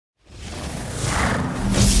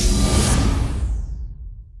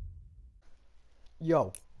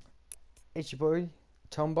Yo, it's your boy,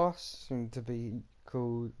 Tom Boss, soon to be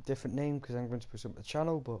called a different name because I'm going to put up the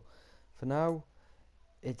channel, but for now,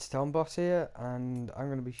 it's Tom Boss here, and I'm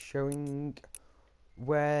going to be showing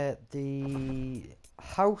where the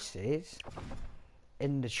house is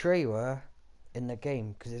in the trailer in the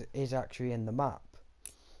game, because it is actually in the map.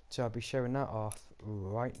 So I'll be showing that off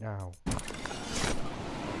right now.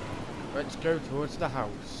 Let's go towards the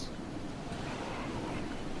house.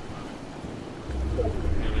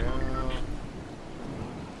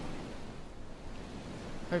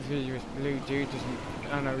 Hopefully this blue dude doesn't...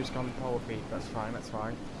 I know he's gone polar beat, that's fine, that's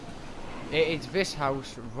fine. It's this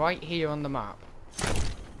house right here on the map.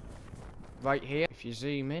 Right here, if you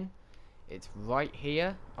zoom in, it's right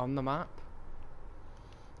here on the map.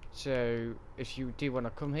 So, if you do want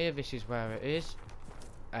to come here, this is where it is.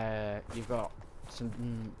 You've got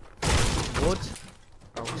some wood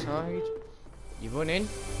outside. You run in.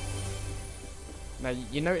 Now,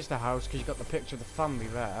 you know it's the house because you've got the picture of the family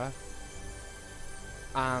there.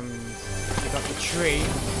 And you've got the tree,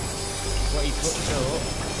 what he puts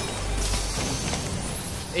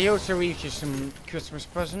up. He also leaves you some Christmas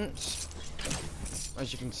presents,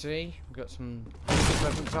 as you can see. We've got some Christmas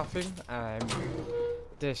presents off him.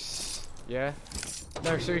 Yeah.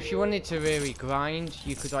 No, so if you wanted to really grind,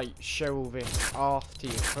 you could like show all this off to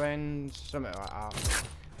your friends, something like that.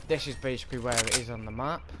 This is basically where it is on the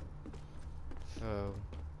map. So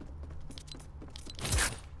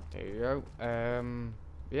there you go.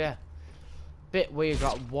 Yeah. Bit weird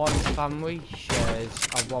that one family shares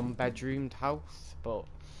a one-bedroomed house, but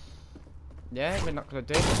yeah, we're not gonna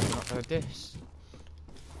do this. We're not gonna do this.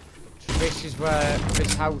 So this is where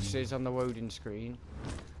this house is on the loading screen.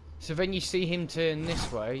 So then you see him turn this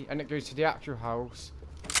way, and it goes to the actual house.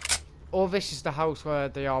 Or this is the house where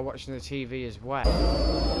they are watching the TV as well.